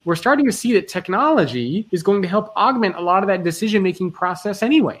we're starting to see that technology is going to help augment a lot of that decision-making process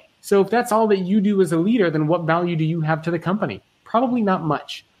anyway. So if that's all that you do as a leader, then what value do you have to the company? Probably not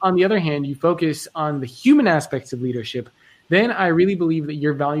much. On the other hand, you focus on the human aspects of leadership, then I really believe that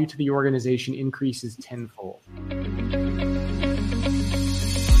your value to the organization increases tenfold.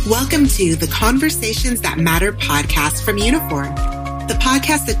 Welcome to the Conversations That Matter podcast from Uniform, the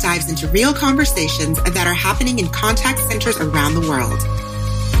podcast that dives into real conversations that are happening in contact centers around the world.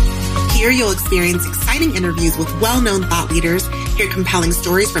 Here you'll experience exciting interviews with well-known thought leaders, hear compelling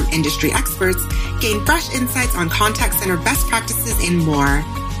stories from industry experts, gain fresh insights on contact center best practices, and more.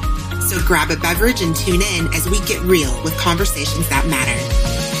 So grab a beverage and tune in as we get real with Conversations That Matter.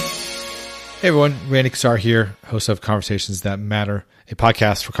 Hey everyone, Randy Kassar here, host of Conversations That Matter, a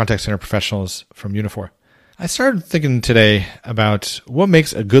podcast for contact center professionals from Unifor. I started thinking today about what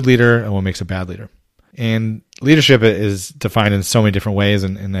makes a good leader and what makes a bad leader. And leadership is defined in so many different ways,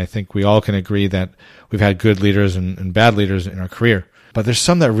 and I think we all can agree that we've had good leaders and bad leaders in our career. But there's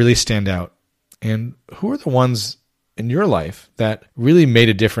some that really stand out. And who are the ones in your life that really made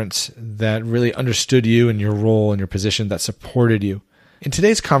a difference, that really understood you and your role and your position, that supported you? In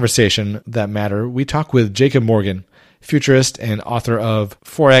today's Conversation That Matter, we talk with Jacob Morgan, futurist and author of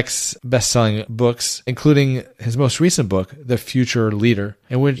 4X best-selling books, including his most recent book, The Future Leader,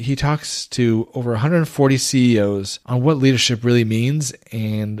 in which he talks to over 140 CEOs on what leadership really means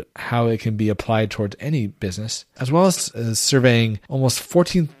and how it can be applied towards any business, as well as surveying almost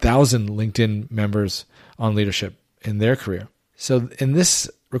 14,000 LinkedIn members on leadership in their career. So in this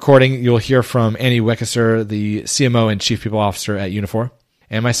recording, you'll hear from Annie Weckesser, the CMO and Chief People Officer at Unifor,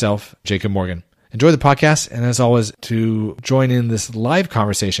 and myself, Jacob Morgan. Enjoy the podcast, and as always, to join in this live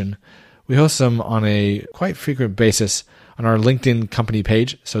conversation, we host them on a quite frequent basis on our LinkedIn company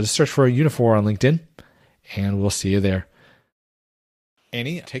page. So just search for Unifor on LinkedIn, and we'll see you there.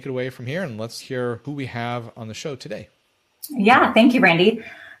 Annie, take it away from here, and let's hear who we have on the show today. Yeah, thank you, Randy.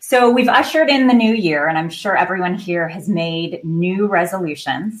 So we've ushered in the new year, and I'm sure everyone here has made new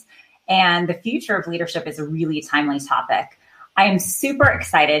resolutions, and the future of leadership is a really timely topic. I am super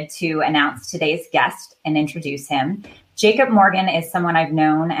excited to announce today's guest and introduce him. Jacob Morgan is someone I've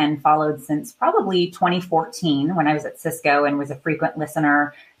known and followed since probably 2014 when I was at Cisco and was a frequent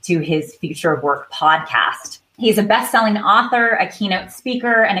listener to his Future of Work podcast. He's a best-selling author, a keynote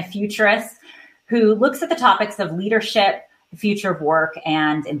speaker, and a futurist who looks at the topics of leadership, the future of work,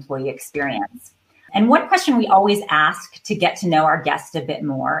 and employee experience. And one question we always ask to get to know our guest a bit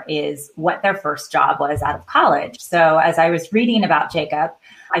more is what their first job was out of college. So as I was reading about Jacob,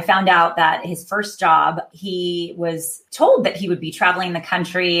 I found out that his first job, he was told that he would be traveling the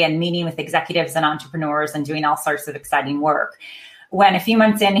country and meeting with executives and entrepreneurs and doing all sorts of exciting work. When a few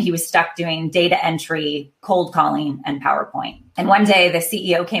months in, he was stuck doing data entry, cold calling, and PowerPoint. And one day, the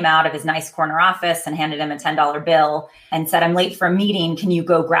CEO came out of his nice corner office and handed him a $10 bill and said, "I'm late for a meeting. Can you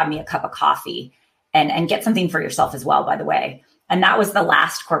go grab me a cup of coffee? And get something for yourself as well, by the way." And that was the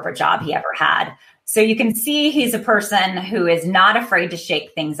last corporate job he ever had. So you can see he's a person who is not afraid to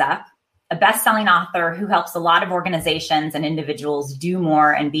shake things up, a best-selling author who helps a lot of organizations and individuals do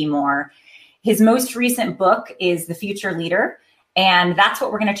more and be more. His most recent book is The Future Leader, and that's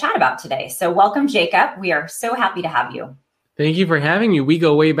what we're going to chat about today. So welcome, Jacob. We are so happy to have you. Thank you for having me. We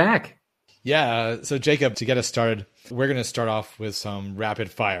go way back. Yeah, so Jacob, to get us started, we're going to start off with some rapid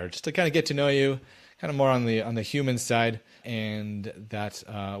fire, just to kind of get to know you, kind of more on the human side, and that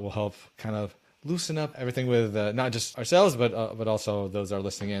will help kind of loosen up everything with not just ourselves, but also those that are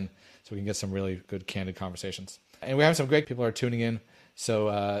listening in, so we can get some really good, candid conversations. And we have some great people are tuning in,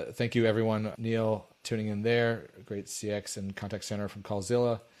 so thank you, everyone. Neil tuning in there, great CX and contact center from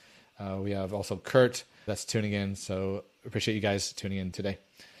Callzilla. We have also Kurt that's tuning in, so appreciate you guys tuning in today.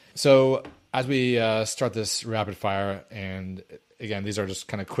 So as we start this rapid fire, and again, these are just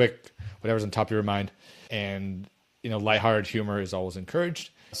kind of quick, whatever's on top of your mind, and lighthearted humor is always encouraged.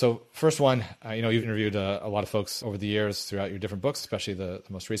 So first one, you've interviewed a lot of folks over the years throughout your different books, especially the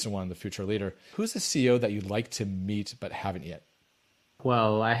most recent one, The Future Leader. Who's the CEO that you'd like to meet but haven't yet?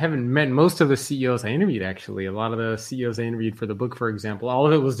 Well, I haven't met most of the CEOs I interviewed, actually. A lot of the CEOs I interviewed for the book, for example, all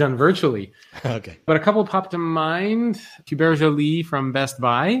of it was done virtually. Okay. But a couple popped to mind. Hubert Joly from Best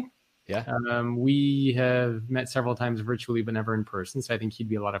Buy. Yeah. We have met several times virtually, but never in person. So I think he'd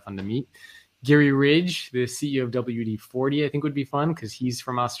be a lot of fun to meet. Gary Ridge, the CEO of WD-40, I think would be fun because he's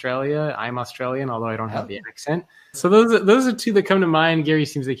from Australia. I'm Australian, although I don't have the accent. So those are two that come to mind. Gary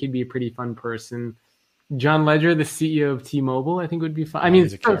seems like he'd be a pretty fun person. John Ledger, the CEO of T-Mobile, I think would be fun. I mean,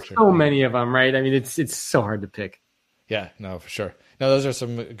 so many of them, right? I mean, it's so hard to pick. Yeah, no, for sure. No, those are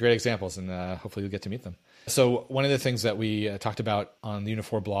some great examples, and hopefully you'll get to meet them. So one of the things that we talked about on the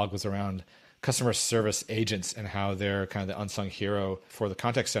Unifor blog was around customer service agents and how they're kind of the unsung hero for the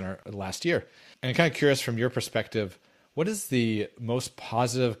contact center last year. And kind of curious from your perspective, what is the most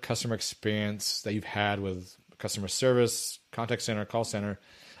positive customer experience that you've had with customer service, contact center, call center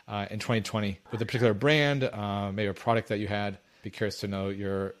in 2020 with a particular brand, maybe a product that you had? Be curious to know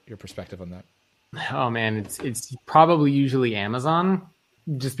your perspective on that. Oh man, it's probably usually Amazon,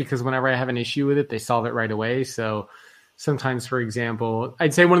 just because whenever I have an issue with it, they solve it right away. So sometimes, for example,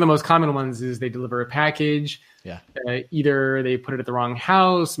 I'd say one of the most common ones is they deliver a package. Yeah. Either they put it at the wrong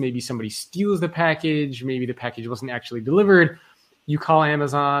house, maybe somebody steals the package, maybe the package wasn't actually delivered. You call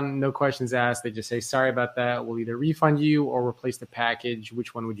Amazon, no questions asked. They just say, sorry about that. We'll either refund you or replace the package.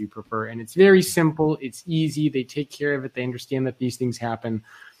 Which one would you prefer? And it's very simple. It's easy. They take care of it. They understand that these things happen,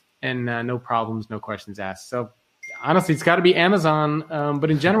 and no problems, no questions asked. So honestly, it's got to be Amazon. But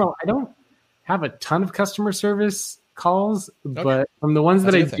in general, I don't have a ton of customer service calls, okay. But from the ones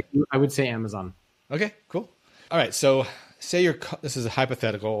that I do, I would say Amazon. Okay, cool. All right. So say this is a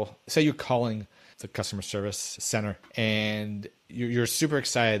hypothetical. Say you're calling the customer service center and you're super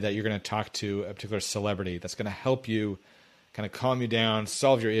excited that you're going to talk to a particular celebrity that's going to help you kind of calm you down,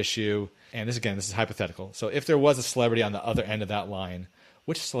 solve your issue. And this is hypothetical. So if there was a celebrity on the other end of that line,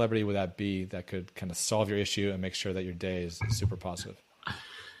 which celebrity would that be that could kind of solve your issue and make sure that your day is super positive?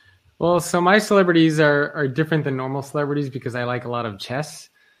 Well, so my celebrities are different than normal celebrities because I like a lot of chess.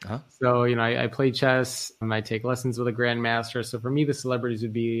 Uh-huh. So, I play chess. I take lessons with a grandmaster. So for me, the celebrities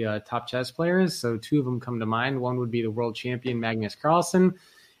would be top chess players. So two of them come to mind. One would be the world champion, Magnus Carlsen.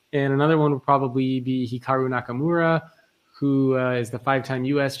 And another one would probably be Hikaru Nakamura, who is the 5-time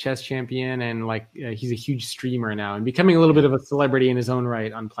U.S. chess champion. And he's a huge streamer now and becoming a little bit of a celebrity in his own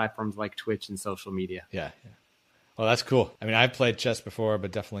right on platforms like Twitch and social media. Yeah. Well, that's cool. I mean, I've played chess before,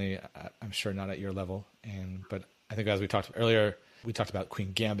 but definitely, I'm sure not at your level. But I think as we talked earlier, we talked about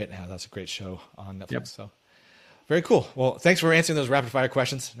Queen Gambit and how that's a great show on Netflix. Yep. So very cool. Well, thanks for answering those rapid fire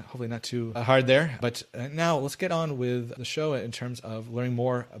questions. Hopefully not too hard there. But now let's get on with the show in terms of learning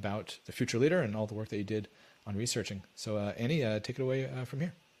more about the Future Leader and all the work that you did on researching. So Annie, take it away from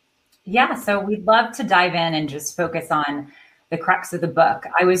here. Yeah, so we'd love to dive in and just focus on the crux of the book.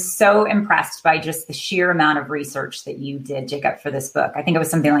 I was so impressed by just the sheer amount of research that you did, Jacob, for this book. I think it was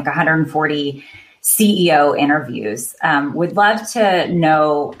something like 140 CEO interviews. Would love to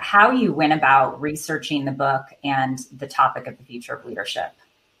know how you went about researching the book and the topic of the future of leadership.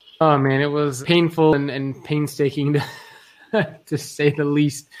 Oh man, it was painful and painstaking to say the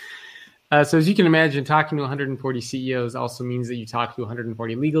least. So as you can imagine, talking to 140 CEOs also means that you talk to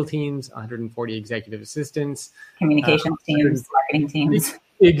 140 legal teams, 140 executive assistants, communications teams, marketing teams.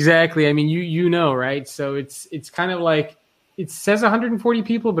 Exactly. I mean, you know, right? So it's kind of like, it says 140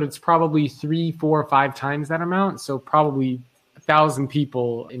 people, but it's probably 3, 4, 5 times that amount. So probably 1,000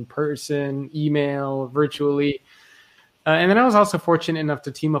 people in person, email, virtually. And then I was also fortunate enough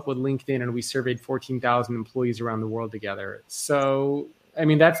to team up with LinkedIn, and we surveyed 14,000 employees around the world together. So, I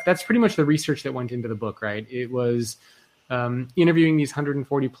mean, that's pretty much the research that went into the book, right? It was interviewing these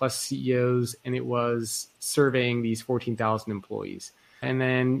 140 plus CEOs, and it was surveying these 14,000 employees. And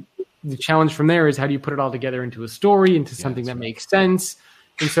then the challenge from there is, how do you put it all together into a story, into something that makes sense?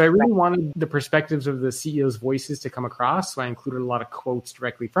 And so I really wanted the perspectives of the CEOs' voices to come across. So I included a lot of quotes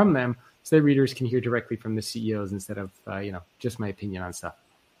directly from them so that readers can hear directly from the CEOs instead of, just my opinion on stuff.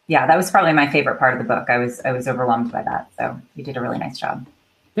 Yeah, that was probably my favorite part of the book. I was overwhelmed by that. So you did a really nice job.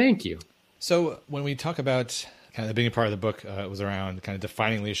 Thank you. So when we talk about kind of the beginning part of the book, it was around kind of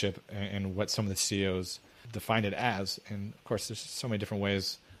defining leadership and what some of the CEOs defined it as. And of course, there's so many different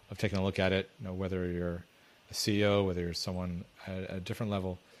ways of taking a look at it, whether you're a CEO, whether you're someone at a different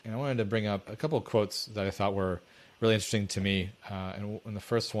level. And I wanted to bring up a couple of quotes that I thought were really interesting to me. And the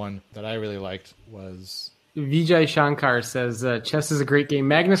first one that I really liked was... Vijay Shankar says, chess is a great game.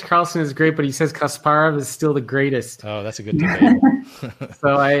 Magnus Carlsen is great, but he says Kasparov is still the greatest. Oh, that's a good debate.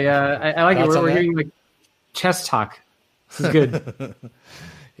 So I like it. We're hearing like chess talk. This is good.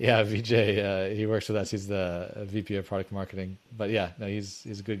 Yeah, Vijay, he works with us. He's the VP of product marketing. But yeah, no, he's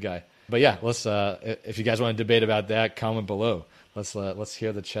a good guy. But yeah, let's if you guys want to debate about that, comment below. Let's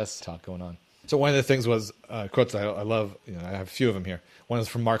hear the chess talk going on. So one of the things was quotes I love. I have a few of them here. One is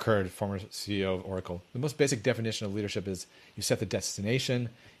from Mark Hurd, former CEO of Oracle. The most basic definition of leadership is you set the destination,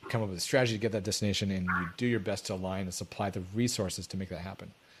 you come up with a strategy to get that destination, and you do your best to align and supply the resources to make that happen.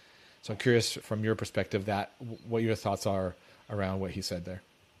 So I'm curious from your perspective what your thoughts are around what he said there.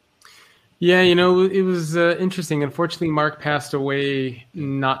 Yeah, it was interesting. Unfortunately, Mark passed away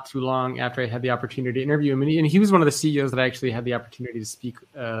not too long after I had the opportunity to interview him. And he was one of the CEOs that I actually had the opportunity to speak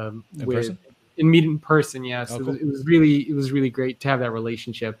with and meet in person. Yeah, so cool. it was really great to have that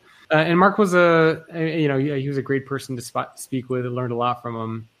relationship. And Mark was he was a great person to speak with. I learned a lot from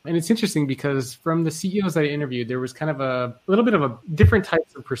him. And it's interesting because from the CEOs that I interviewed, there was kind of a little bit of a different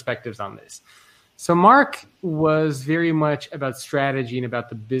types of perspectives on this. So Mark was very much about strategy and about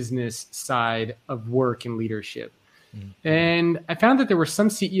the business side of work and leadership. And I found that there were some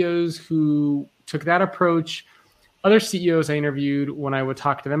CEOs who took that approach. Other CEOs I interviewed, when I would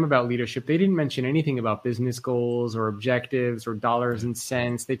talk to them about leadership, they didn't mention anything about business goals or objectives or dollars and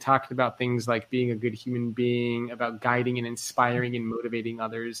cents. They talked about things like being a good human being, about guiding and inspiring and motivating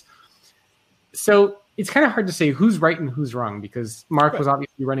others. So it's kind of hard to say who's right and who's wrong, because Mark was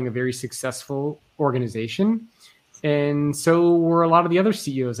obviously running a very successful organization. And so were a lot of the other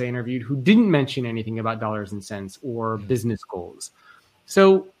CEOs I interviewed who didn't mention anything about dollars and cents or business goals.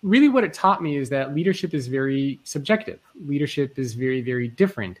 So really what it taught me is that leadership is very subjective. Leadership is very, very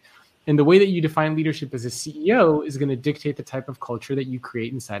different. And the way that you define leadership as a CEO is going to dictate the type of culture that you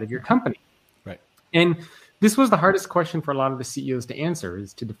create inside of your company. Right. And this was the hardest question for a lot of the CEOs to answer,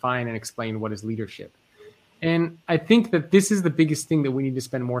 is to define and explain what is leadership. And I think that this is the biggest thing that we need to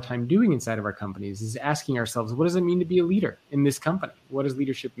spend more time doing inside of our companies, is asking ourselves, what does it mean to be a leader in this company? What does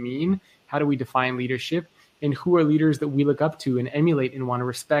leadership mean? How do we define leadership? And who are leaders that we look up to and emulate and want to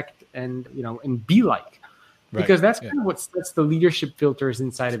respect and be like? Because that's kind of what sets the leadership filters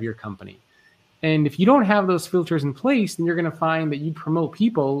inside of your company. And if you don't have those filters in place, then you're going to find that you promote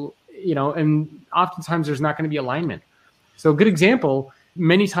people, and oftentimes there's not going to be alignment. So a good example,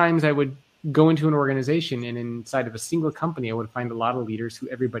 many times I would go into an organization, and inside of a single company, I would find a lot of leaders who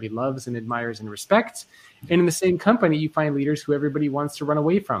everybody loves and admires and respects. And in the same company, you find leaders who everybody wants to run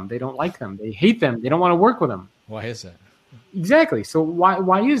away from. They don't like them. They hate them. They don't want to work with them. Why is that? Exactly. So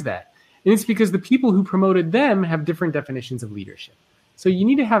why is that? And it's because the people who promoted them have different definitions of leadership. So you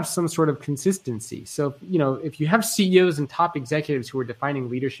need to have some sort of consistency. So, if you have CEOs and top executives who are defining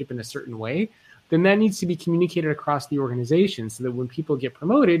leadership in a certain way, then that needs to be communicated across the organization so that when people get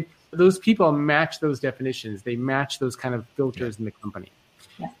promoted, those people match those definitions. They match those kind of filters in the company.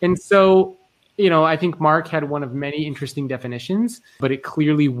 Yeah. And so, I think Mark had one of many interesting definitions, but it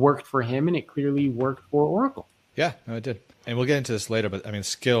clearly worked for him and it clearly worked for Oracle. Yeah, no, it did. And we'll get into this later, but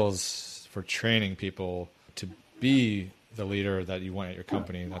skills for training people to be the leader that you want at your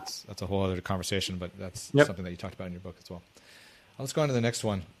company, that's a whole other conversation, but that's something that you talked about in your book as well. Let's go on to the next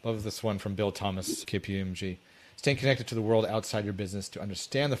one. Love this one from Bill Thomas, KPMG. Staying connected to the world outside your business to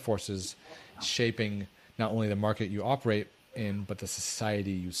understand the forces shaping not only the market you operate in, but the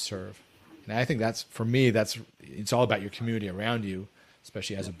society you serve. And I think it's all about your community around you,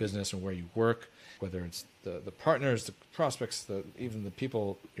 especially as a business and where you work, whether it's the partners, the prospects, even the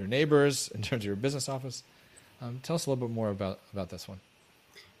people, your neighbors, in terms of your business office. Tell us a little bit more about this one.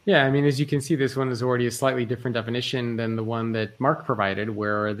 Yeah, as you can see, this one is already a slightly different definition than the one that Mark provided,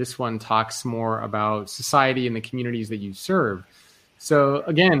 where this one talks more about society and the communities that you serve. So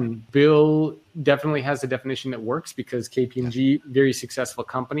again, Bill definitely has a definition that works because KPMG, very successful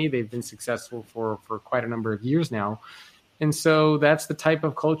company. They've been successful for quite a number of years now. And so that's the type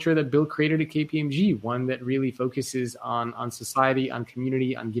of culture that Bill created at KPMG, one that really focuses on society, on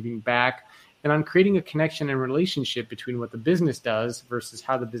community, on giving back, and on creating a connection and relationship between what the business does versus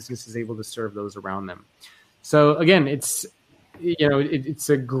how the business is able to serve those around them. So again, it's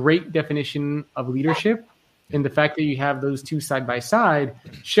a great definition of leadership. And the fact that you have those two side by side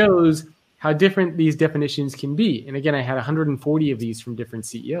shows how different these definitions can be. And again, I had 140 of these from different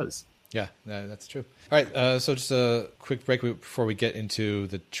CEOs. Yeah, that's true. All right, so just a quick break before we get into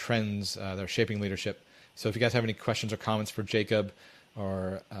the trends that are shaping leadership. So if you guys have any questions or comments for Jacob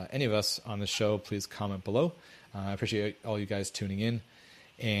or any of us on the show, please comment below. I appreciate all you guys tuning in.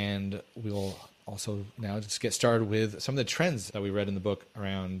 And we'll also now just get started with some of the trends that we read in the book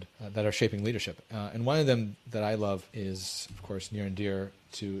around that are shaping leadership. And one of them that I love is, of course, near and dear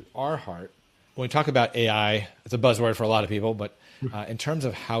to our heart. When we talk about AI, it's a buzzword for a lot of people, but in terms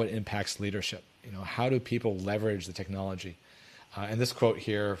of how it impacts leadership, how do people leverage the technology? And this quote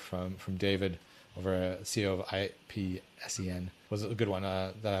here from David, over CEO of IPSEN, was a good one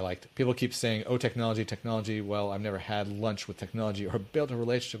that I liked. People keep saying, oh, technology. Well, I've never had lunch with technology or built a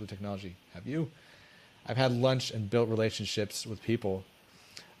relationship with technology. Have you? I've had lunch and built relationships with people.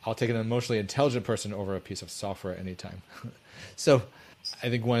 I'll take an emotionally intelligent person over a piece of software anytime. So I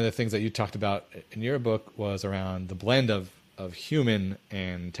think one of the things that you talked about in your book was around the blend of human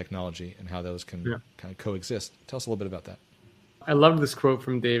and technology and how those can kind of coexist. Tell us a little bit about that. I love this quote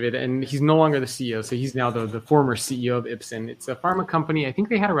from David, and he's no longer the CEO, so he's now the former CEO of Ipsen. It's a pharma company. I think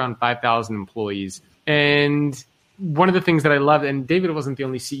they had around 5,000 employees. And one of the things that I loved, and David wasn't the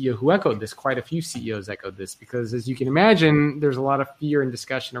only CEO who echoed this, quite a few CEOs echoed this, because as you can imagine, there's a lot of fear and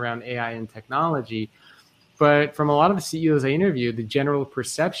discussion around AI and technology. But from a lot of the CEOs I interviewed, the general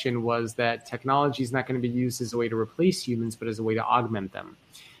perception was that technology is not going to be used as a way to replace humans, but as a way to augment them.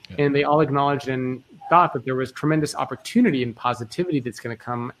 Yeah. And they all acknowledged and thought that there was tremendous opportunity and positivity that's going to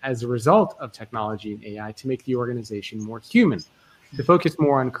come as a result of technology and AI to make the organization more human, to focus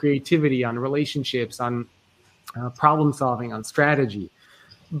more on creativity, on relationships, on problem solving, on strategy.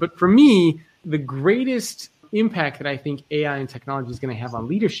 But for me, the greatest impact that I think AI and technology is going to have on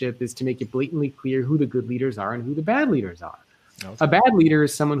leadership is to make it blatantly clear who the good leaders are and who the bad leaders are. Okay. A bad leader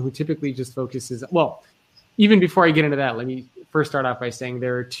is someone who typically just focuses, well, even before I get into that, let me first start off by saying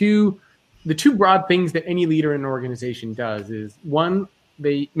there are the two broad things that any leader in an organization does is, one,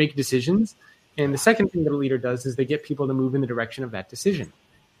 they make decisions. And the second thing that a leader does is they get people to move in the direction of that decision.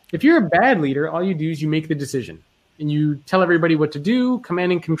 If you're a bad leader, all you do is you make the decision and you tell everybody what to do,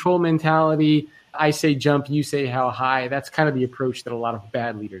 command and control mentality. I say jump, you say how high. That's kind of the approach that a lot of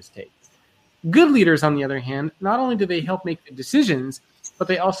bad leaders take. Good leaders, on the other hand, not only do they help make the decisions, but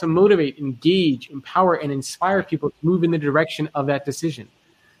they also motivate, engage, empower, and inspire people to move in the direction of that decision.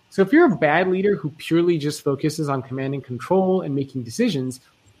 So if you're a bad leader who purely just focuses on command and control and making decisions,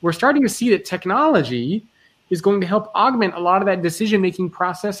 we're starting to see that technology is going to help augment a lot of that decision-making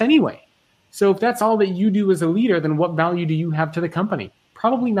process anyway. So if that's all that you do as a leader, then what value do you have to the company?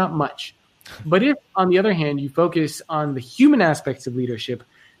 Probably not much. But if, on the other hand, you focus on the human aspects of leadership,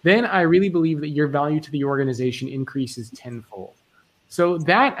 then I really believe that your value to the organization increases tenfold. So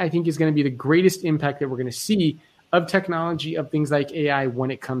that, I think, is going to be the greatest impact that we're going to see of technology, of things like AI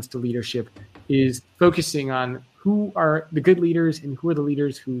when it comes to leadership, is focusing on who are the good leaders and who are the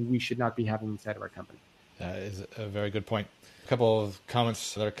leaders who we should not be having inside of our company. That is a very good point. A couple of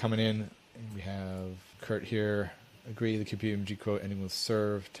comments that are coming in. We have Kurt here. Agree, the KPMG quote ending with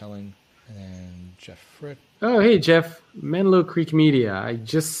serve, telling. And then Jeff Frick. Oh, hey, Jeff. Menlo Creek Media. I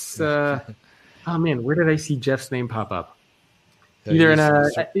just, oh man, where did I see Jeff's name pop up? Either in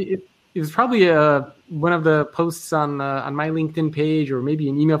it was probably one of the posts on my LinkedIn page or maybe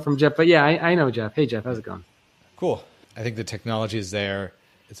an email from Jeff. But yeah, I know Jeff. Hey, Jeff, how's it going? Cool. I think the technology is there.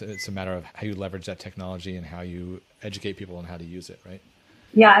 It's a matter of how you leverage that technology and how you educate people on how to use it, right?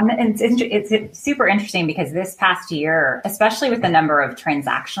 Yeah, and it's super interesting because this past year, especially with the number of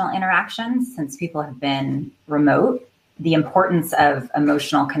transactional interactions since people have been remote, the importance of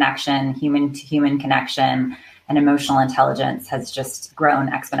emotional connection, human-to-human connection, and emotional intelligence has just grown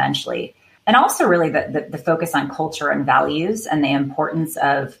exponentially. And also really the focus on culture and values and the importance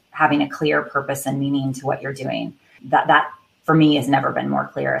of having a clear purpose and meaning to what you're doing. That for me has never been more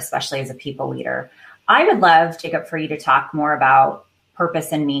clear, especially as a people leader. I would love, Jacob, for you to talk more about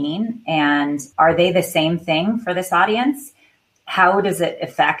purpose and meaning. And are they the same thing for this audience? How do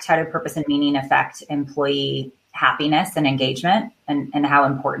purpose and meaning affect employee happiness and engagement? And how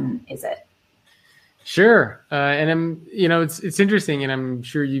important is it? Sure. And it's interesting, and I'm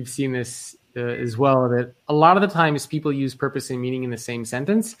sure you've seen this as well, that a lot of the times people use purpose and meaning in the same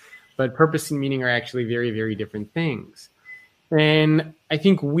sentence, but purpose and meaning are actually very, very different things. And I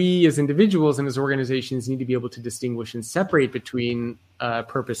think we as individuals and as organizations need to be able to distinguish and separate between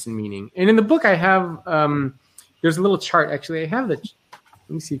purpose and meaning. And in the book, I have, there's a little chart. Actually, I have let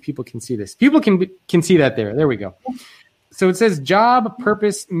me see if people can see this. People can see that there. There we go. So it says job,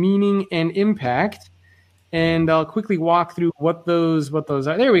 purpose, meaning, and impact. And I'll quickly walk through what those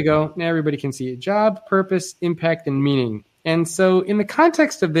are. There we go. Now everybody can see it. Job, purpose, impact, and meaning. And so in the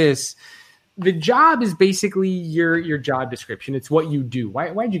context of this, the job is basically your job description. It's what you do.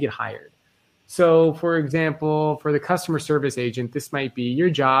 Why'd you get hired? So for example, for the customer service agent, this might be your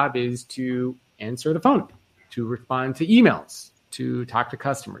job is to answer the phone, to respond to emails, to talk to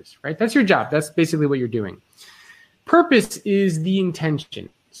customers, right? That's your job. That's basically what you're doing. Purpose is the intention.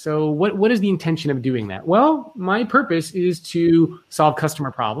 So what is the intention of doing that? Well, my purpose is to solve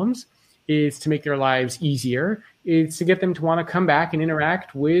customer problems. It's to make their lives easier. It's to get them to want to come back and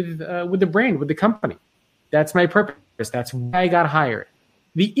interact with the brand, with the company. That's my purpose. That's why I got hired.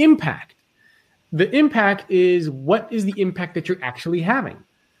 The impact is what is the impact that you're actually having?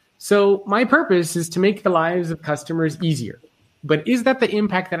 So my purpose is to make the lives of customers easier. But is that the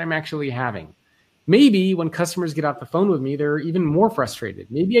impact that I'm actually having? Maybe when customers get off the phone with me, they're even more frustrated.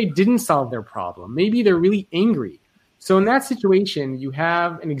 Maybe I didn't solve their problem. Maybe they're really angry. So in that situation, you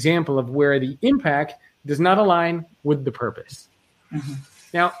have an example of where the impact does not align with the purpose. Mm-hmm.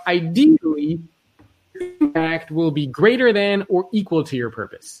 Now, ideally, the impact will be greater than or equal to your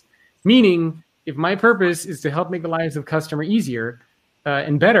purpose. Meaning, if my purpose is to help make the lives of customer easier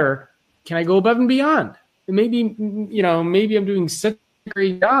and better, can I go above and beyond? maybe I'm doing such a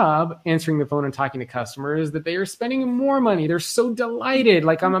great job answering the phone and talking to customers that they are spending more money. They're so delighted.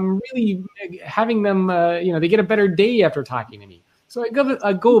 Like I'm really having them, they get a better day after talking to me. So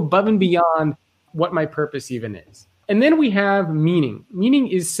I go above and beyond what my purpose even is. And then we have meaning. Meaning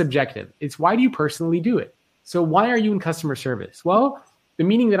is subjective. It's why do you personally do it? So why are you in customer service? Well, the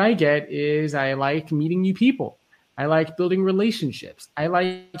meaning that I get is I like meeting new people. I like building relationships. I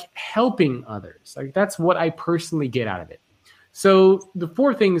like helping others. Like that's what I personally get out of it. So the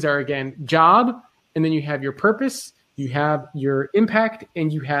four things are, again, job, and then you have your purpose, you have your impact,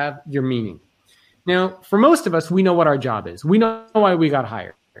 and you have your meaning. Now, for most of us, we know what our job is. We know why we got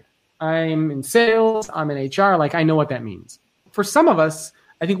hired. I'm in sales, I'm in HR, like I know what that means. For some of us,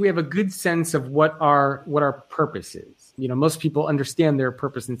 I think we have a good sense of what our purpose is. Most people understand their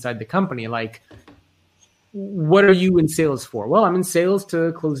purpose inside the company. Like, what are you in sales for? Well, I'm in sales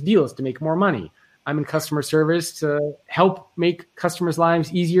to close deals, to make more money. I'm in customer service to help make customers'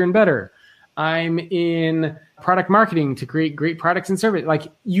 lives easier and better. I'm in product marketing to create great products and service. Like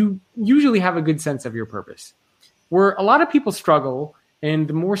you usually have a good sense of your purpose. Where a lot of people struggle, and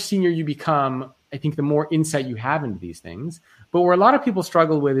the more senior you become, I think the more insight you have into these things. But where a lot of people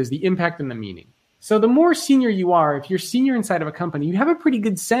struggle with is the impact and the meaning. So the more senior you are, if you're senior inside of a company, you have a pretty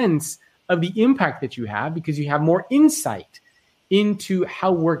good sense of the impact that you have because you have more insight into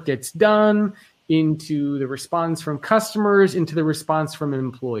how work gets done, into the response from customers, into the response from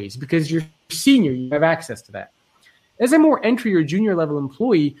employees. Because you're senior, you have access to that. As a more entry or junior level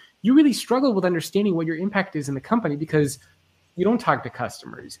employee, you really struggle with understanding what your impact is in the company because you don't talk to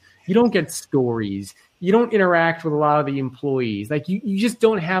customers. You don't get stories. You don't interact with a lot of the employees. Like you just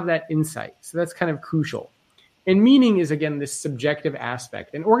don't have that insight. So that's kind of crucial. And meaning is, again, this subjective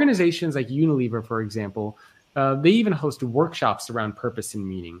aspect. And organizations like Unilever, for example, they even host workshops around purpose and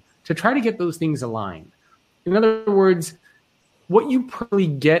meaning to try to get those things aligned. In other words, what you probably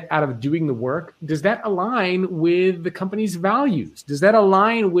get out of doing the work, does that align with the company's values? Does that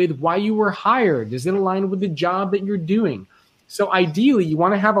align with why you were hired? Does it align with the job that you're doing? So ideally, you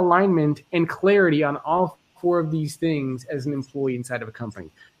want to have alignment and clarity on all four of these things as an employee inside of a company: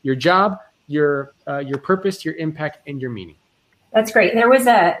 your job, your purpose, your impact, and your meaning. That's great. There was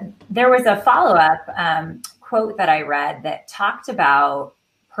a follow-up quote that I read that talked about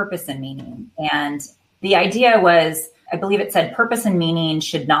purpose and meaning. And the idea was, I believe it said, purpose and meaning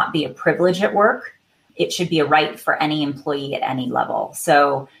should not be a privilege at work. It should be a right for any employee at any level.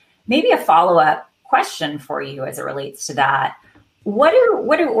 So maybe a follow-up question for you as it relates to that. What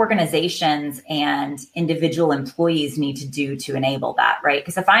do organizations and individual employees need to do to enable that, right?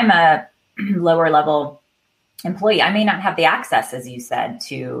 Because if I'm a lower level employee, I may not have the access, as you said,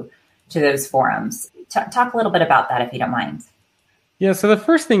 to those forums. Talk a little bit about that, if you don't mind. Yeah, so the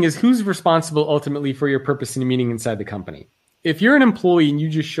first thing is, who's responsible ultimately for your purpose and meaning inside the company? If you're an employee and you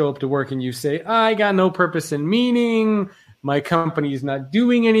just show up to work and you say, I got no purpose and meaning, my company's not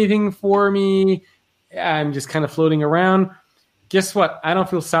doing anything for me, I'm just kind of floating around, guess what? I don't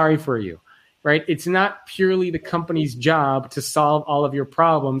feel sorry for you, right? It's not purely the company's job to solve all of your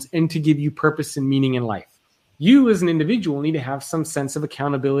problems and to give you purpose and meaning in life. You as an individual need to have some sense of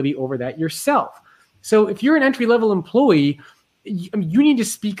accountability over that yourself. So if you're an entry-level employee, you need to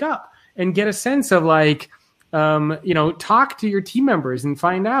speak up and get a sense of talk to your team members and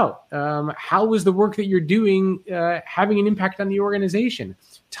find out how is the work that you're doing having an impact on the organization.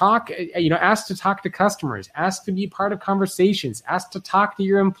 Ask to talk to customers, ask to be part of conversations, ask to talk to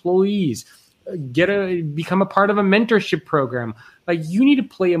your employees, become a part of a mentorship program. Like you need to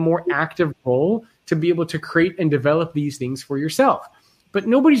play a more active role to be able to create and develop these things for yourself. But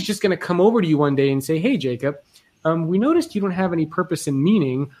nobody's just going to come over to you one day and say, hey, Jacob, we noticed you don't have any purpose and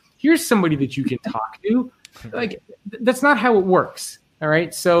meaning. Here's somebody that you can talk to. Like, that's not how it works. All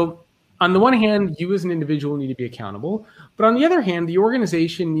right. So on the one hand, you as an individual need to be accountable. But on the other hand, the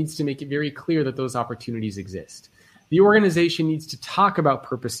organization needs to make it very clear that those opportunities exist. The organization needs to talk about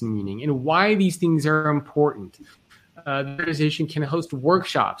purpose and meaning and why these things are important. The organization can host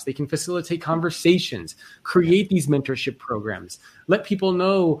workshops. They can facilitate conversations, create these mentorship programs, let people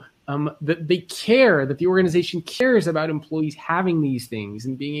know that they care, that the organization cares about employees having these things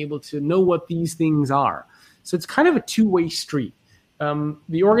and being able to know what these things are. So it's kind of a two-way street.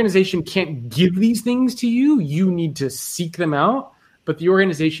 The organization can't give these things to you. You need to seek them out, but the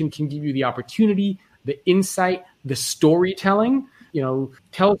organization can give you the opportunity, the insight, the storytelling.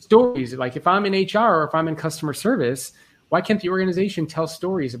 Tell stories. Like if I'm in HR or if I'm in customer service, why can't the organization tell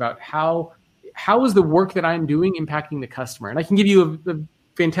stories about how is the work that I'm doing impacting the customer? And I can give you a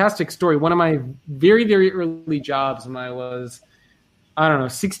fantastic story. One of my very, very early jobs when I was I don't know,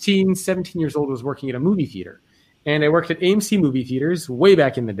 16, 17 years old, was working at a movie theater. And I worked at AMC movie theaters way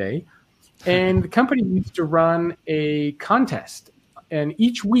back in the day. And the company used to run a contest. And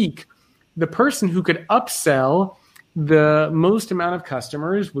each week, the person who could upsell the most amount of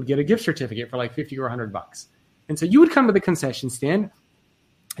customers would get a gift certificate for like $50 or $100. And so you would come to the concession stand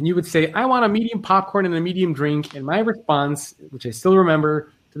and you would say, I want a medium popcorn and a medium drink. And my response, which I still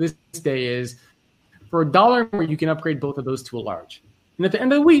remember to this day, is for $1 more, you can upgrade both of those to a large. And at the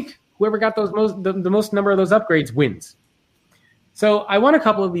end of the week, whoever got the most number of those upgrades wins. So I won a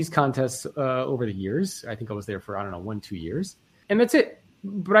couple of these contests over the years. I think I was there for, 1-2 years. And that's it.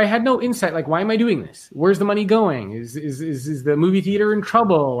 But I had no insight. Like, why am I doing this? Where's the money going? Is the movie theater in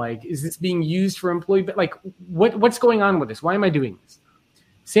trouble? Like, is this being used for employee? Like, what's going on with this? Why am I doing this?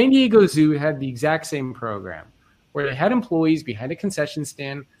 San Diego Zoo had the exact same program where they had employees behind a concession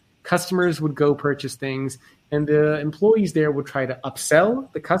stand. Customers would go purchase things, and the employees there would try to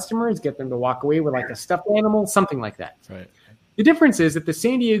upsell the customers, get them to walk away with like a stuffed animal, something like that. Right. The difference is at the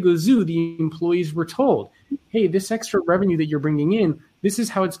San Diego Zoo, the employees were told, hey, this extra revenue that you're bringing in, this is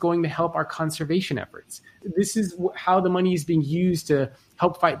how it's going to help our conservation efforts. This is how the money is being used to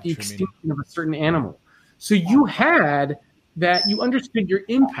help fight the extinction of a certain animal. So you had that, you understood your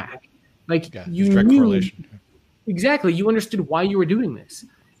impact. Like, you knew correlation. Exactly. You understood why you were doing this.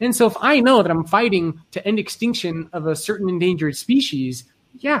 And so if I know that I'm fighting to end extinction of a certain endangered species,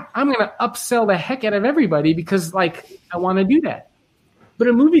 yeah, I'm going to upsell the heck out of everybody because, like, I want to do that. But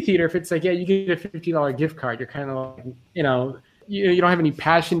a movie theater, if it's like, yeah, you get a $50 gift card, you're kind of like, you don't have any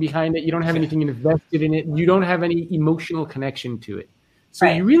passion behind it. You don't have anything invested in it. You don't have any emotional connection to it. So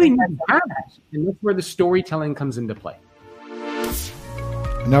you really need to have that. And that's where the storytelling comes into play.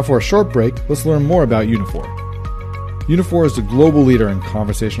 And now for a short break, let's learn more about Uniphore. Uniphore is the global leader in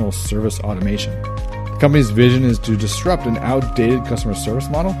conversational service automation. The company's vision is to disrupt an outdated customer service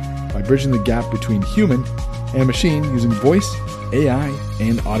model by bridging the gap between human and machine using voice, AI,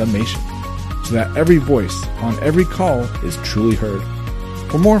 and automation, so that every voice on every call is truly heard.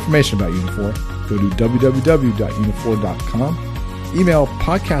 For more information about Uniphore, go to www.uniphore.com, email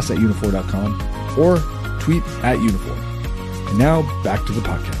podcast@uniphore.com, or tweet @Uniphore. And now back to the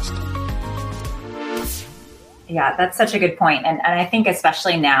podcast. Yeah, that's such a good point. And I think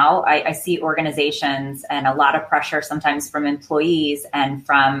especially now, I see organizations and a lot of pressure sometimes from employees and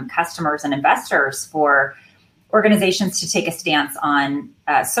from customers and investors for organizations to take a stance on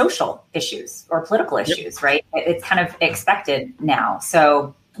social issues or political issues, right? It's kind of expected now.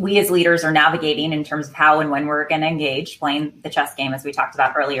 So we as leaders are navigating in terms of how and when we're going to engage, playing the chess game, as we talked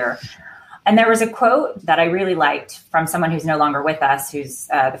about earlier. And there was a quote that I really liked from someone who's no longer with us, who's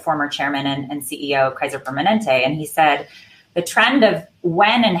the former chairman and CEO of Kaiser Permanente. And he said, the trend of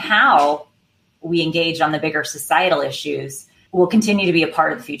when and how we engage on the bigger societal issues will continue to be a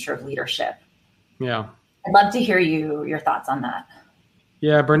part of the future of leadership. Yeah. I'd love to hear your thoughts on that.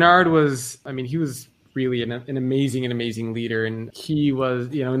 Yeah, Bernard was really an amazing leader. And he was,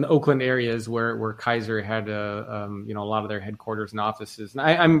 in the Oakland areas where Kaiser had a lot of their headquarters and offices. And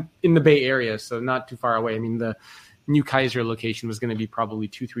I'm in the Bay Area, so not too far away. I mean, the new Kaiser location was going to be probably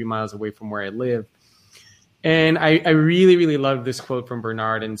 2-3 miles away from where I live. And I really, really loved this quote from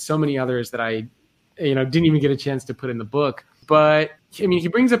Bernard and so many others that I, didn't even get a chance to put in the book. But he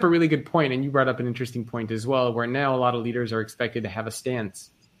brings up a really good point, and you brought up an interesting point as well, where now a lot of leaders are expected to have a stance.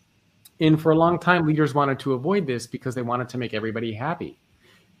 And for a long time, leaders wanted to avoid this because they wanted to make everybody happy.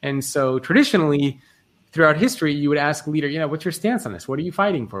 And so traditionally, throughout history, you would ask a leader, what's your stance on this? What are you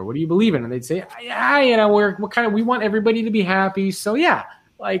fighting for? What do you believe in? And they'd say, we want everybody to be happy. So yeah,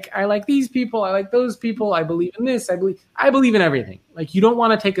 like I like these people, I like those people, I believe in this, I believe in everything. Like, you don't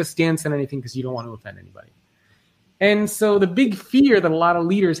want to take a stance on anything because you don't want to offend anybody. And so the big fear that a lot of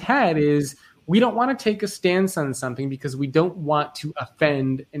leaders had is, we don't want to take a stance on something because we don't want to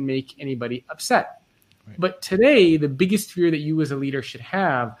offend and make anybody upset. Right. But today, the biggest fear that you as a leader should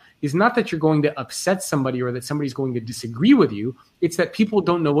have is not that you're going to upset somebody or that somebody's going to disagree with you. It's that people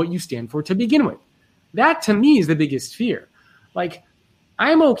don't know what you stand for to begin with. That, to me, is the biggest fear. Like,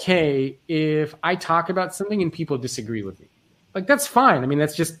 I'm okay if I talk about something and people disagree with me. Like, that's fine.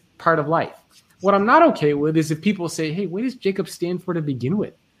 That's just part of life. What I'm not okay with is if people say, hey, what does Jacob stand for to begin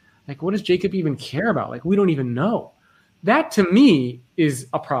with? Like, what does Jacob even care about? Like, we don't even know. That, to me, is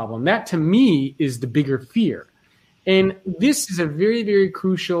a problem. That, to me, is the bigger fear. And this is a very, very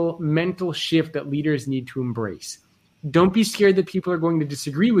crucial mental shift that leaders need to embrace. Don't be scared that people are going to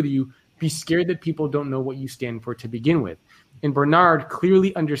disagree with you. Be scared that people don't know what you stand for to begin with. And Bernard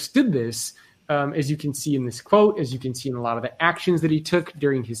clearly understood this, as you can see in this quote, as you can see in a lot of the actions that he took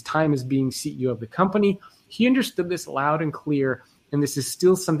during his time as being CEO of the company. He understood this loud and clear. And this is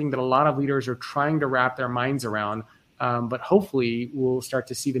still something that a lot of leaders are trying to wrap their minds around. But hopefully we'll start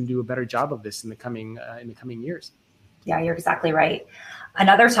to see them do a better job of this in the coming years. Yeah, you're exactly right.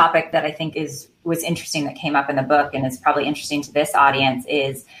 Another topic that I think was interesting that came up in the book and is probably interesting to this audience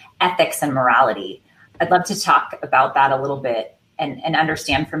is ethics and morality. I'd love to talk about that a little bit and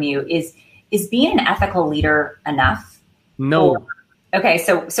understand from you, is being an ethical leader enough? No. Okay,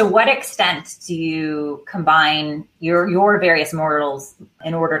 so what extent do you combine your various morals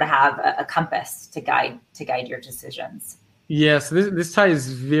in order to have a compass to guide your decisions? Yes, this ties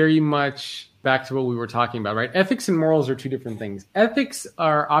very much back to what we were talking about, right? Ethics and morals are two different things. Ethics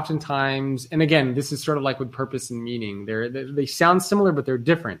are oftentimes, and again, this is sort of like with purpose and meaning. They sound similar, but they're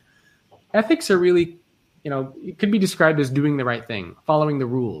different. Ethics are really, it could be described as doing the right thing, following the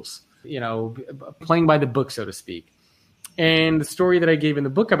rules, playing by the book, so to speak. And the story that I gave in the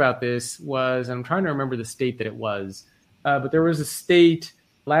book about this was, I'm trying to remember the state that it was, but there was a state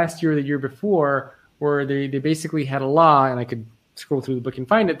last year or the year before where they basically had a law, and I could scroll through the book and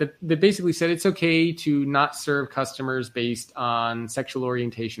find it, that basically said it's okay to not serve customers based on sexual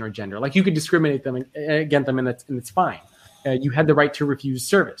orientation or gender. Like you could discriminate against them and it's fine. You had the right to refuse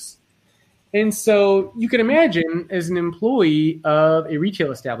service. And so you can imagine as an employee of a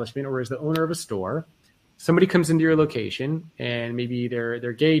retail establishment or as the owner of a store, somebody comes into your location and maybe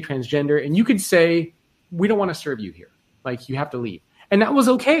they're gay, transgender, and you could say, we don't want to serve you here. Like you have to leave. And that was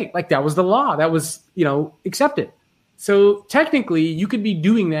okay. Like that was the law. That was, accepted. So technically you could be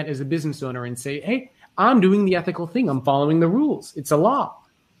doing that as a business owner and say, hey, I'm doing the ethical thing. I'm following the rules. It's a law.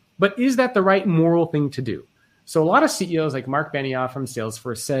 But is that the right moral thing to do? So a lot of CEOs like Mark Benioff from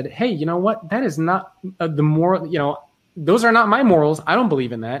Salesforce said, hey, you know what? That is not the moral, those are not my morals. I don't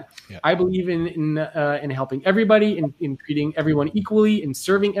believe in that. Yeah. I believe in helping everybody, in treating everyone equally, in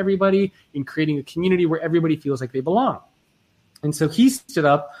serving everybody, in creating a community where everybody feels like they belong. And so he stood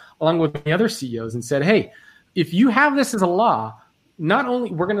up along with many other CEOs and said, hey, if you have this as a law, not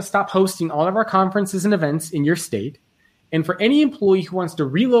only we're going to stop hosting all of our conferences and events in your state, and for any employee who wants to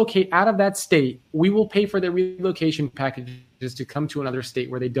relocate out of that state, we will pay for their relocation packages to come to another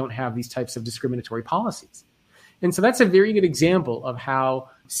state where they don't have these types of discriminatory policies. And so that's a very good example of how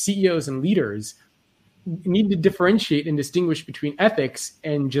CEOs and leaders need to differentiate and distinguish between ethics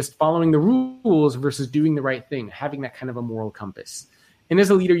and just following the rules versus doing the right thing, having that kind of a moral compass. And as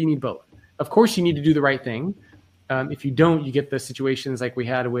a leader, you need both. Of course, you need to do the right thing. If you don't, you get the situations like we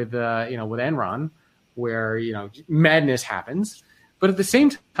had with Enron, where madness happens. But at the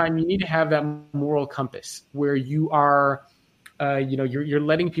same time, you need to have that moral compass where you are, you're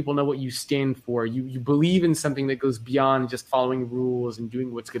letting people know what you stand for. You believe in something that goes beyond just following rules and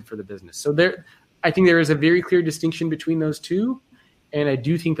doing what's good for the business. So I think there is a very clear distinction between those two, and I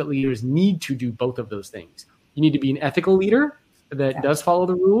do think that leaders need to do both of those things. You need to be an ethical leader that does follow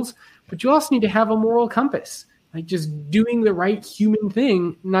the rules, but you also need to have a moral compass, like just doing the right human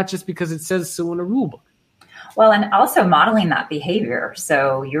thing, not just because it says so in a rule book. Well, and also modeling that behavior.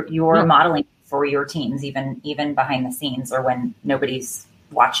 So you're modeling for your teams, even behind the scenes or when nobody's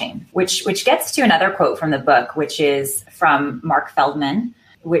watching, which gets to another quote from the book, which is from Mark Feldman,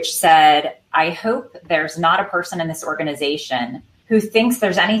 which said, I hope there's not a person in this organization who thinks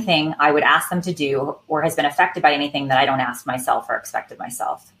there's anything I would ask them to do or has been affected by anything that I don't ask myself or expect of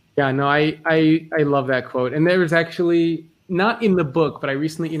myself. Yeah, no, I love that quote. And there was actually, not in the book, but I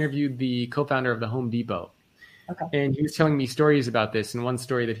recently interviewed the co-founder of the Home Depot. Okay. And he was telling me stories about this. And one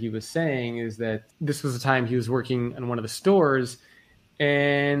story that he was saying is that this was the time he was working in one of the stores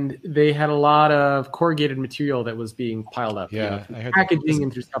and they had a lot of corrugated material that was being piled up, I heard packaging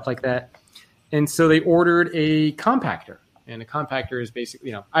and through stuff like that. And so they ordered a compactor. And a compactor is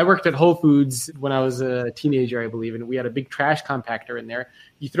basically, I worked at Whole Foods when I was a teenager, I believe, and we had a big trash compactor in there.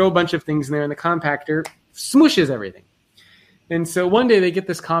 You throw a bunch of things in there and the compactor smushes everything. And so one day they get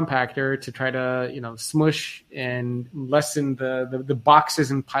this compactor to try to, smush and lessen the boxes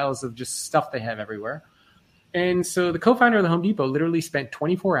and piles of just stuff they have everywhere. And so the co-founder of the Home Depot literally spent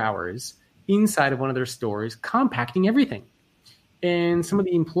 24 hours inside of one of their stores compacting everything. And some of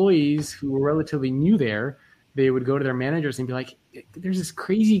the employees who were relatively new there, they would go to their managers and be like, there's this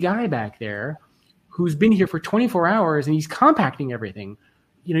crazy guy back there who's been here for 24 hours and he's compacting everything.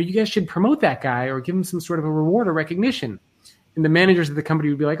 You guys should promote that guy or give him some sort of a reward or recognition. And the managers of the company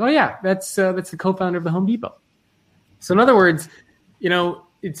would be like, oh yeah, that's the co-founder of the Home Depot. So in other words,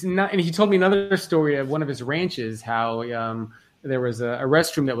 it's not, and he told me another story of one of his ranches, how there was a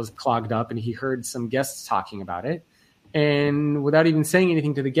restroom that was clogged up and he heard some guests talking about it. And without even saying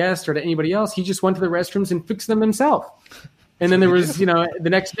anything to the guest or to anybody else, he just went to the restrooms and fixed them himself. And then there was, the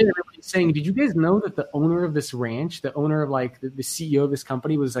next day, everybody saying, did you guys know that the owner of this ranch, the owner of like the CEO of this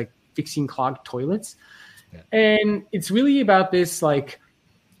company was like fixing clogged toilets? Yeah. And it's really about this like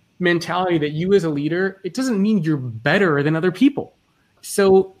mentality that you as a leader, it doesn't mean you're better than other people.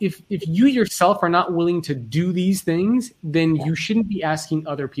 So if you yourself are not willing to do these things, then you shouldn't be asking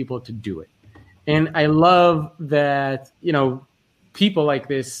other people to do it. And I love that, people like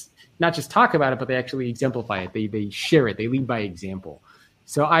this not just talk about it, but they actually exemplify it. They share it. They lead by example.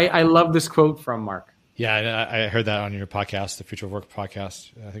 So I love this quote from Mark. Yeah, I heard that on your podcast, the Future of Work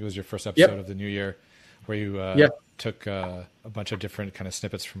podcast. I think it was your first episode of the new year, where you took a bunch of different kind of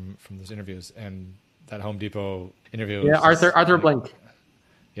snippets from those interviews. And that Home Depot interview. Yeah, Arthur Blank.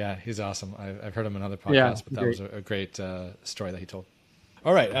 Yeah, he's awesome. I've heard him in other podcasts, but that was a great story that he told.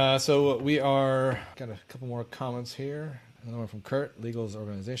 All right, so we got a couple more comments here. Another one from Kurt. Legal is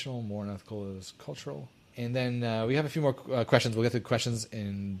organizational, more unethical is cultural. And then we have a few more questions. We'll get to the questions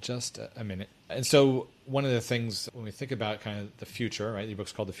in just a minute. And so one of the things when we think about kind of the future, right? Your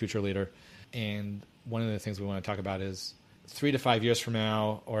book's called The Future Leader. And one of the things we want to talk about is 3 to 5 years from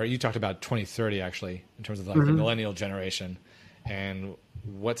now, or you talked about 2030 actually, in terms of like the millennial generation, and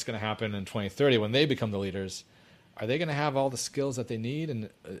what's going to happen in 2030 when they become the leaders. Are they going to have all the skills that they need? And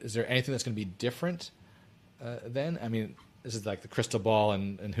is there anything that's going to be different then? I mean, this is like the crystal ball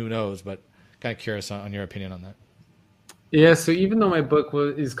and who knows, but kind of curious on your opinion on that. Yeah, so even though my book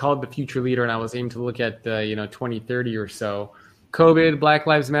is called The Future Leader and I was aiming to look at 2030 or so, COVID, Black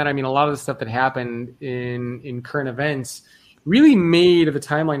Lives Matter, I mean, a lot of the stuff that happened in current events really made the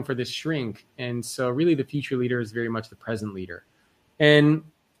timeline for this shrink. And so really the future leader is very much the present leader. And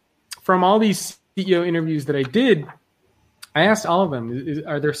from all these CEO interviews that I did, I asked all of them,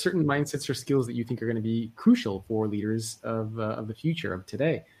 are there certain mindsets or skills that you think are going to be crucial for leaders of the future, of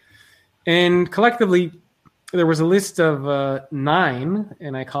today? And collectively, there was a list of 9,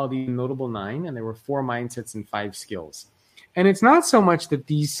 and I call these notable 9, and there were 4 mindsets and 5 skills. And it's not so much that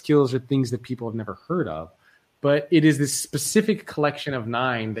these skills are things that people have never heard of, but it is this specific collection of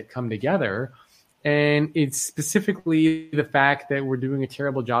 9 that come together. And it's specifically the fact that we're doing a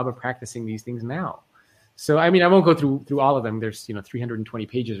terrible job of practicing these things now. So, I mean, I won't go through all of them. There's 320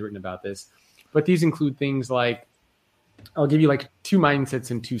 pages written about this, but these include things like, I'll give you like 2 mindsets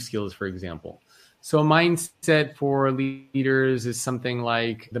and 2 skills, for example. So a mindset for leaders is something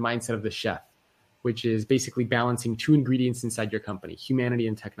like the mindset of the chef, which is basically balancing 2 ingredients inside your company, humanity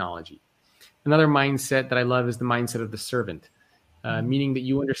and technology. Another mindset that I love is the mindset of the servant, meaning that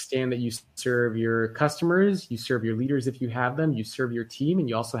you understand that you serve your customers, you serve your leaders if you have them, you serve your team, and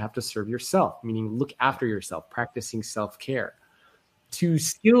you also have to serve yourself, meaning look after yourself, practicing self-care. 2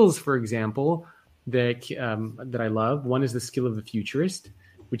 skills, for example, that I love. One is the skill of the futurist,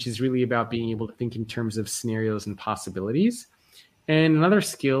 which is really about being able to think in terms of scenarios and possibilities. And another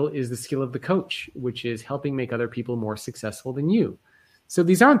skill is the skill of the coach, which is helping make other people more successful than you. So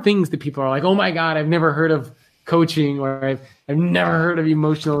these aren't things that people are like, oh my God, I've never heard of coaching, or I've never heard of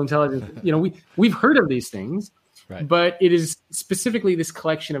emotional intelligence. We've heard of these things, right, but it is specifically this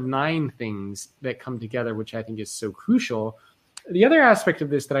collection of 9 things that come together, which I think is so crucial. The other aspect of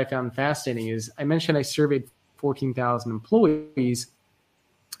this that I found fascinating is I mentioned I surveyed 14,000 employees,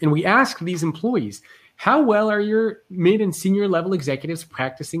 and we asked these employees, how well are your mid and senior level executives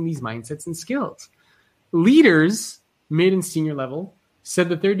practicing these mindsets and skills? Leaders, mid and senior level, said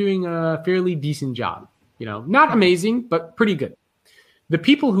that they're doing a fairly decent job. Not amazing, but pretty good. The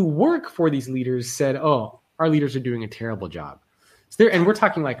people who work for these leaders said, oh, our leaders are doing a terrible job. And we're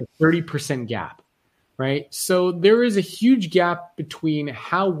talking like a 30% gap, right? So there is a huge gap between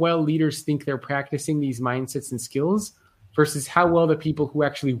how well leaders think they're practicing these mindsets and skills versus how well the people who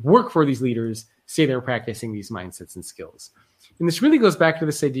actually work for these leaders say they're practicing these mindsets and skills. And this really goes back to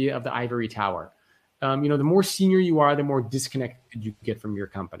this idea of the ivory tower. The more senior you are, the more disconnected you get from your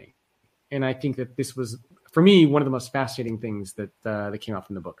company. And I think that this was, for me, one of the most fascinating things that came out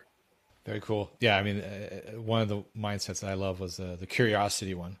from the book. Very cool. Yeah, I mean, one of the mindsets that I love was the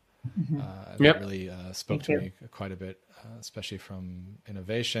curiosity one. That really spoke to me quite a bit, especially from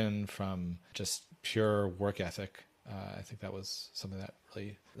innovation, from just pure work ethic. I think that was something that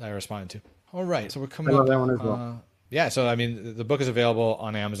I responded to. All right, so we're coming up. I love that one as well. Yeah, so I mean, the book is available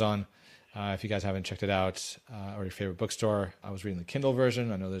on Amazon. If you guys haven't checked it out, or your favorite bookstore, I was reading the Kindle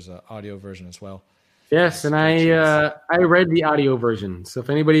version. I know there's an audio version as well. Yes, and I read the audio version. So if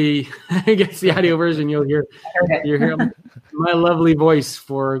anybody gets the audio version, you'll hear my lovely voice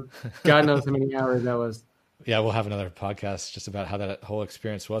for God knows how many hours that was. Yeah, we'll have another podcast just about how that whole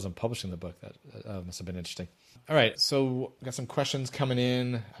experience was on publishing the book. That must have been interesting. All right, so we got some questions coming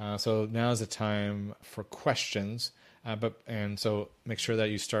in. So now's the time for questions. So make sure that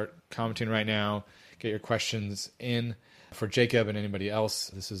you start commenting right now. Get your questions in. For Jacob and anybody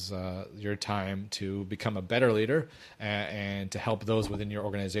else, this is your time to become a better leader and to help those within your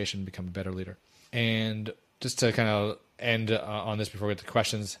organization become a better leader. And just to kind of end on this before we get to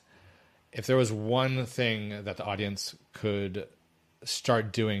questions, if there was one thing that the audience could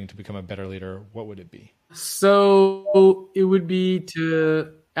start doing to become a better leader, what would it be? So it would be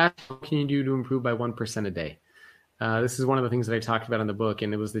to ask, what can you do to improve by 1% a day? This is one of the things that I talked about in the book,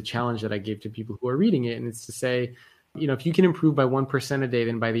 and it was the challenge that I gave to people who are reading it. And it's to say, if you can improve by 1% a day,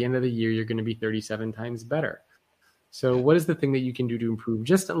 then by the end of the year, you're going to be 37 times better. So what is the thing that you can do to improve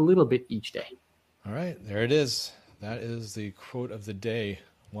just a little bit each day? All right, there it is. That is the quote of the day,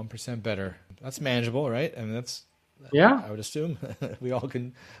 1% better. That's manageable, right? I mean, I would assume we all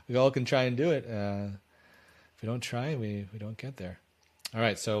can try and do it. If we don't try, we don't get there. All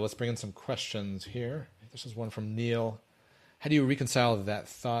right, so let's bring in some questions here. This is one from Neil. How do you reconcile that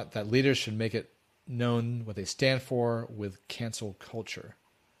thought that leaders should make it known what they stand for with cancel culture?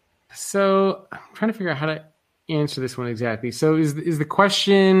 So I'm trying to figure out how to answer this one exactly. So is the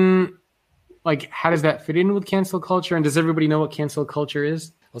question like, how does that fit in with cancel culture? And does everybody know what cancel culture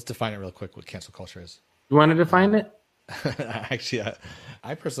is? Let's define it real quick, what cancel culture is. You want to define it? Actually,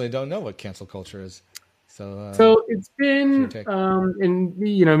 I personally don't know what cancel culture is. So it's been, and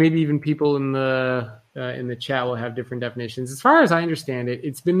maybe even people in the chat will have different definitions. As far as I understand it,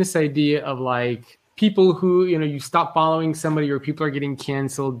 it's been this idea of like people who, you stop following somebody, or people are getting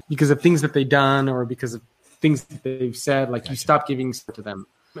canceled because of things that they've done or because of things that they've said. Like you stop giving stuff to them.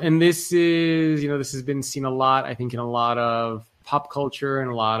 And this is, this has been seen a lot, I think, in a lot of pop culture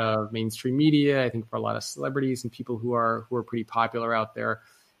and a lot of mainstream media. I think for a lot of celebrities and people who are pretty popular out there.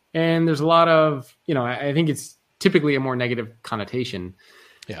 And there's a lot of, I think it's typically a more negative connotation.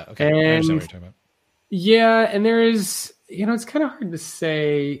 Yeah. Okay. I understand what you're talking about. Yeah. And there is, it's kind of hard to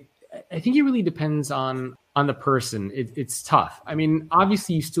say. I think it really depends on the person. It's tough. I mean,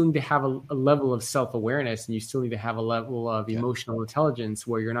 obviously you still need to have a level of self-awareness, and you still need to have a level of emotional intelligence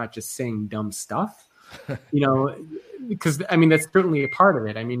where you're not just saying dumb stuff, because I mean, that's certainly a part of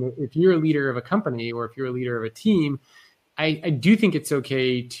it. I mean, if you're a leader of a company or if you're a leader of a team, I do think it's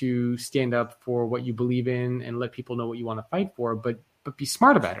okay to stand up for what you believe in and let people know what you want to fight for, but be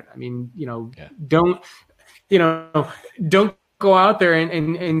smart about it. I mean, don't go out there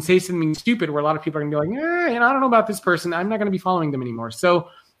and say something stupid where a lot of people are going to be like, I don't know about this person. I'm not going to be following them anymore. So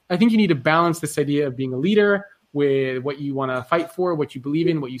I think you need to balance this idea of being a leader with what you want to fight for, what you believe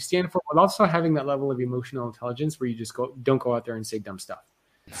in, what you stand for, but also having that level of emotional intelligence where you just don't go out there and say dumb stuff.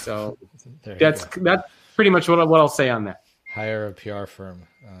 So that's pretty much what I'll say on that. Hire a PR firm.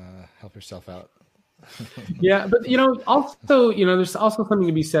 Help yourself out. Yeah, but also, there's also something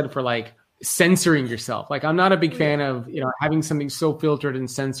to be said for like censoring yourself. Like I'm not a big fan of having something so filtered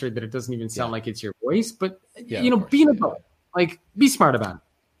and censored that it doesn't even sound like it's your voice. But be an adult. Like be smart about it.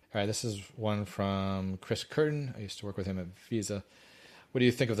 All right, this is one from Chris Curtin. I used to work with him at Visa. What do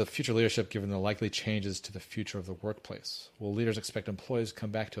you think of the future leadership given the likely changes to the future of the workplace? Will leaders expect employees to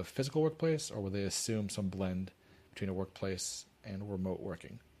come back to a physical workplace, or will they assume some blend between a workplace and remote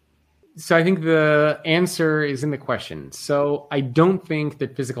working? So I think the answer is in the question. So I don't think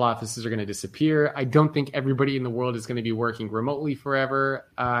that physical offices are going to disappear. I don't think everybody in the world is going to be working remotely forever.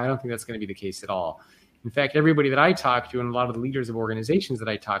 I don't think that's going to be the case at all. In fact, everybody that I talk to and a lot of the leaders of organizations that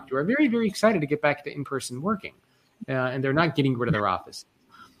I talk to are very, very excited to get back to in-person working. And they're not getting rid of their office.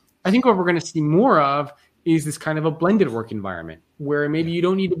 I think what we're going to see more of is this kind of a blended work environment where maybe you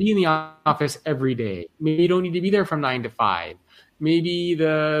don't need to be in the office every day. Maybe you don't need to be there from 9 to 5. Maybe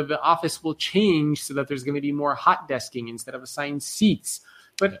the office will change so that there's going to be more hot desking instead of assigned seats.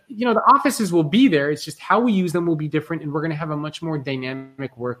 But, the offices will be there. It's just how we use them will be different. And we're going to have a much more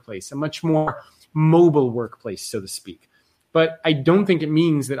dynamic workplace, a much more mobile workplace, so to speak. But I don't think it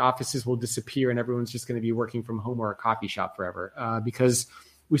means that offices will disappear and everyone's just going to be working from home or a coffee shop forever, because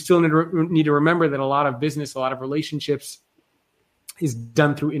we still need to remember that a lot of business, a lot of relationships is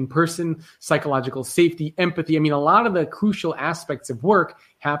done through in-person, psychological safety, empathy. I mean, a lot of the crucial aspects of work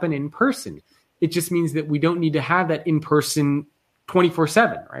happen in person. It just means that we don't need to have that in-person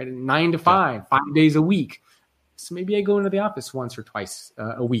 24/7, right? 9 to 5, 5 days a week. So maybe I go into the office once or twice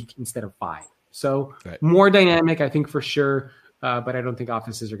a week instead of 5. So more dynamic, I think, for sure. But I don't think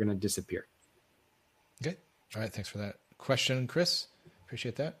offices are going to disappear. Okay. All right. Thanks for that question, Chris.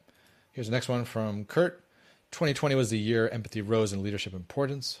 Appreciate that. Here's the next one from Kurt. 2020 was the year empathy rose in leadership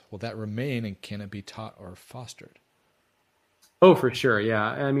importance. Will that remain, and can it be taught or fostered? Oh, for sure. Yeah.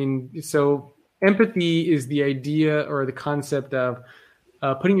 I mean, so empathy is the idea or the concept of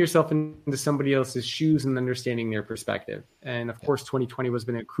putting yourself into somebody else's shoes and understanding their perspective. And of course, 2020 has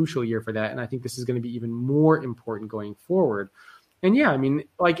been a crucial year for that. And I think this is going to be even more important going forward. And yeah, I mean,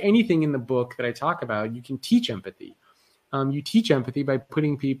 like anything in the book that I talk about, you can teach empathy. You teach empathy by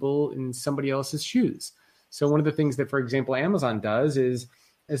putting people in somebody else's shoes. So one of the things that, for example, Amazon does is,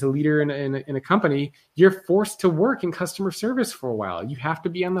 as a leader in a company, you're forced to work in customer service for a while. You have to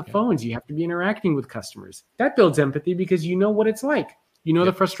be on the phones. You have to be interacting with customers. That builds empathy because you know what it's like. You know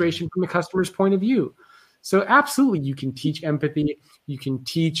the frustration from the customer's point of view. So absolutely, you can teach empathy. You can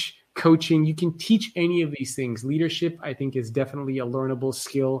teach coaching. You can teach any of these things. Leadership, I think, is definitely a learnable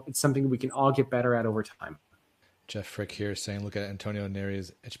skill. It's something we can all get better at over time. Jeff Frick here saying, look at Antonio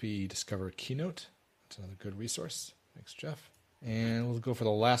Neri's HPE Discover keynote. That's another good resource. Thanks, Jeff. And we'll go for the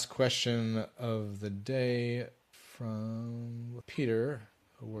last question of the day from Peter,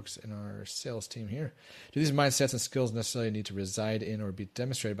 who works in our sales team here. Do these mindsets and skills necessarily need to reside in or be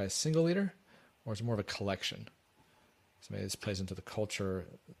demonstrated by a single leader, or is it more of a collection? So maybe this plays into the culture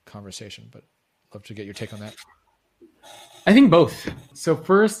conversation, but I'd love to get your take on that. I think both. So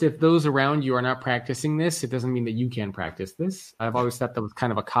first, if those around you are not practicing this, it doesn't mean that you can practice this. I've always thought that was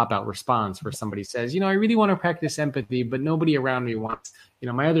kind of a cop-out response where somebody says, I really want to practice empathy, but nobody around me wants,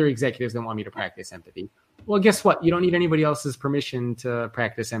 my other executives don't want me to practice empathy. Well, guess what? You don't need anybody else's permission to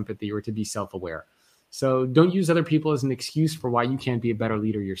practice empathy or to be self-aware. So don't use other people as an excuse for why you can't be a better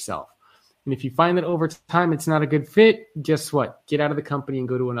leader yourself. And if you find that over time it's not a good fit, guess what? Get out of the company and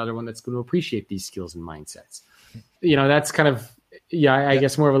go to another one that's going to appreciate these skills and mindsets. That's kind of, I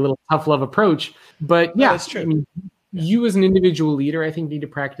guess more of a little tough love approach. But yeah, that's true. I mean, you as an individual leader, I think, need to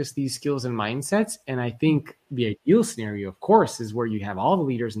practice these skills and mindsets. And I think the ideal scenario, of course, is where you have all the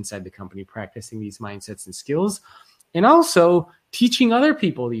leaders inside the company practicing these mindsets and skills, and also teaching other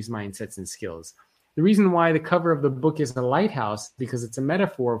people these mindsets and skills. The reason why the cover of the book is a lighthouse, because it's a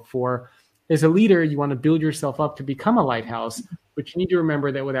metaphor for, as a leader, you want to build yourself up to become a lighthouse, but you need to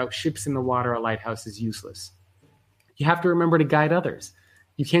remember that without ships in the water, a lighthouse is useless. You have to remember to guide others.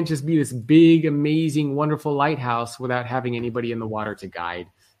 You can't just be this big, amazing, wonderful lighthouse without having anybody in the water to guide.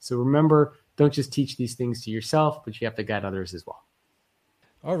 So remember, don't just teach these things to yourself, but you have to guide others as well.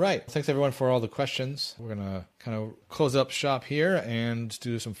 All right. Thanks, everyone, for all the questions. We're going to kind of close up shop here and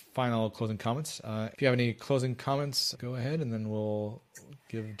do some final closing comments. If you have any closing comments, go ahead, and then we'll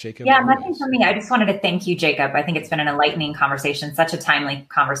give Jacob. Yeah, nothing for me. I just wanted to thank you, Jacob. I think it's been an enlightening conversation, such a timely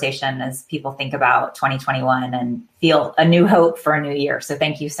conversation as people think about 2021 and feel a new hope for a new year. So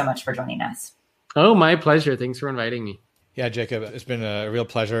thank you so much for joining us. Oh, my pleasure. Thanks for inviting me. Yeah, Jacob, it's been a real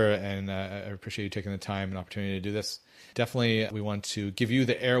pleasure, and I appreciate you taking the time and opportunity to do this. Definitely, we want to give you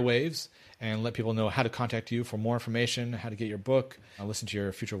the airwaves and let people know how to contact you for more information, how to get your book, listen to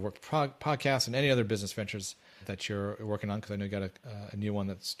your Future of Work podcast, and any other business ventures that you're working on, because I know you got a new one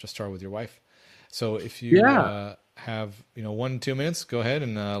that's just started with your wife. So if you have 1-2 minutes, go ahead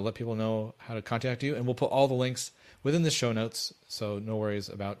and let people know how to contact you, and we'll put all the links within the show notes. So no worries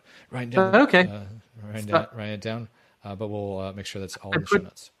about writing down. Writing it down. But we'll make sure that's all in the show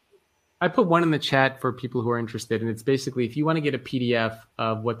notes. I put one in the chat for people who are interested, and it's basically if you want to get a PDF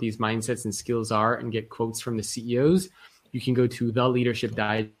of what these mindsets and skills are and get quotes from the CEOs, you can go to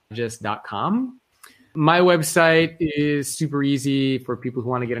theleadershipdigest.com. My website is super easy for people who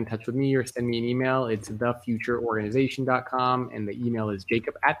want to get in touch with me or send me an email. It's thefutureorganization.com, and the email is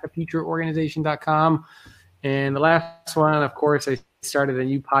jacob@thefutureorganization.com. And the last one, of course, I started a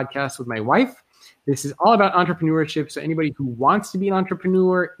new podcast with my wife. This is all about entrepreneurship. So anybody who wants to be an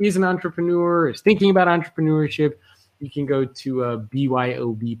entrepreneur, is an entrepreneur, is thinking about entrepreneurship, you can go to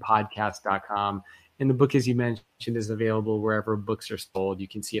byobpodcast.com. And the book, as you mentioned, is available wherever books are sold. You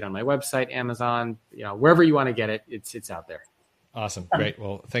can see it on my website, Amazon, wherever you want to get it, it's out there. Awesome. Great.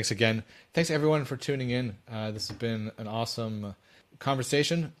 Well, thanks again. Thanks everyone for tuning in. This has been an awesome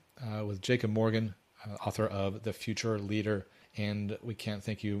conversation with Jacob Morgan, author of The Future Leader. And we can't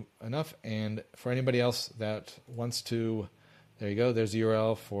thank you enough. And for anybody else that wants to, there you go. There's the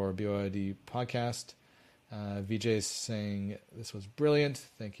URL for BYOD podcast. VJ is saying this was brilliant.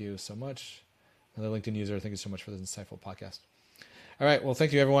 Thank you so much. Another LinkedIn user, thank you so much for this insightful podcast. All right. Well,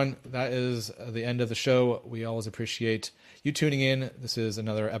 thank you, everyone. That is the end of the show. We always appreciate you tuning in. This is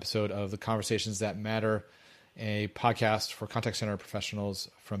another episode of the Conversations That Matter, a podcast for contact center professionals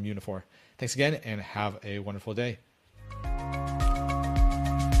from Unifor. Thanks again, and have a wonderful day.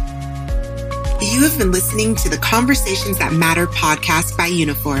 You have been listening to the Conversations That Matter podcast by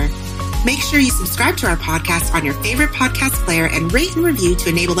Unifor. Make sure you subscribe to our podcast on your favorite podcast player and rate and review to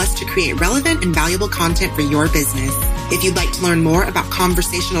enable us to create relevant and valuable content for your business. If you'd like to learn more about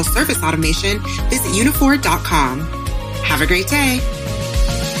conversational service automation, visit unifor.com. Have a great day.